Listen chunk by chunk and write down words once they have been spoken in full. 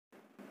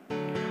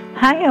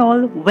Hi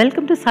all,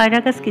 welcome to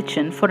Sairaga's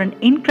kitchen for an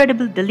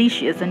incredible,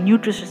 delicious and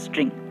nutritious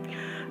drink.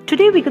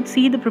 Today we could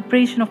see the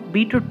preparation of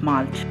beetroot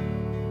malt.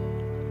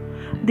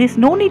 There's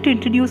no need to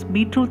introduce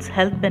beetroot's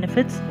health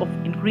benefits of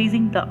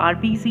increasing the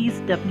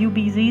RBCs,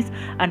 WBCs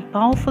and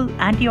powerful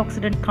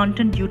antioxidant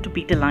content due to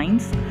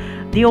betalains.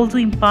 They also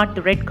impart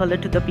the red color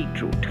to the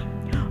beetroot.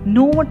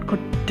 No one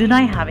could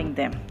deny having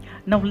them.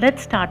 Now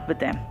let's start with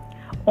them.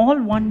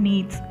 All one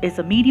needs is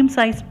a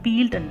medium-sized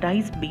peeled and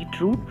diced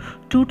beetroot,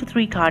 2 to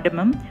 3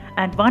 cardamom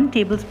and 1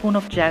 tablespoon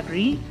of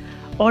jaggery,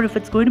 or if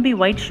it's going to be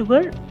white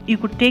sugar, you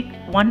could take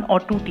 1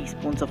 or 2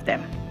 teaspoons of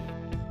them.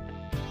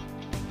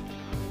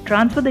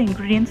 Transfer the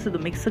ingredients to the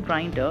mixer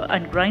grinder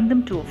and grind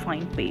them to a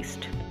fine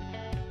paste.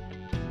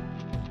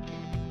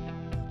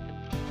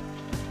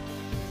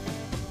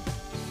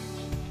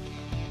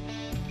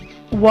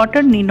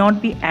 Water need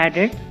not be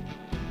added.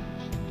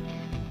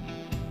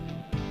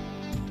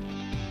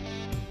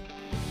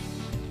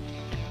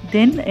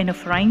 Then in a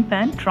frying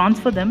pan,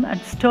 transfer them and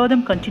stir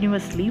them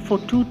continuously for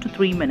 2 to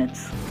 3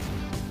 minutes.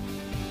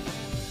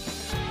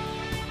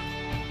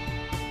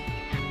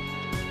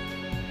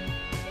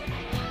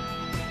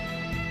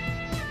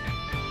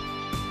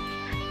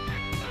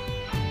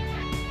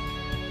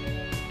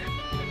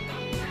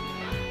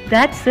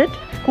 That's it.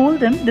 Cool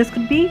them. This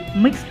could be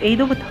mixed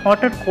either with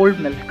hot or cold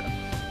milk.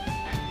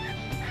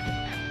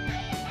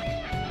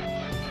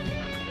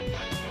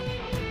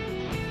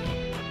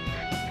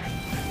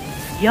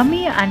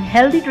 Yummy and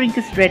healthy drink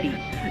is ready.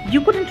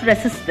 You couldn't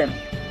resist them.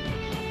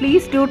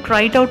 Please do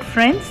try it out,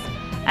 friends,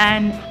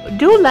 and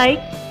do like,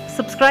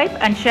 subscribe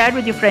and share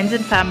with your friends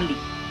and family.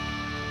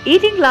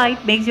 Eating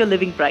light makes your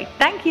living bright.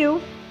 Thank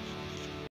you.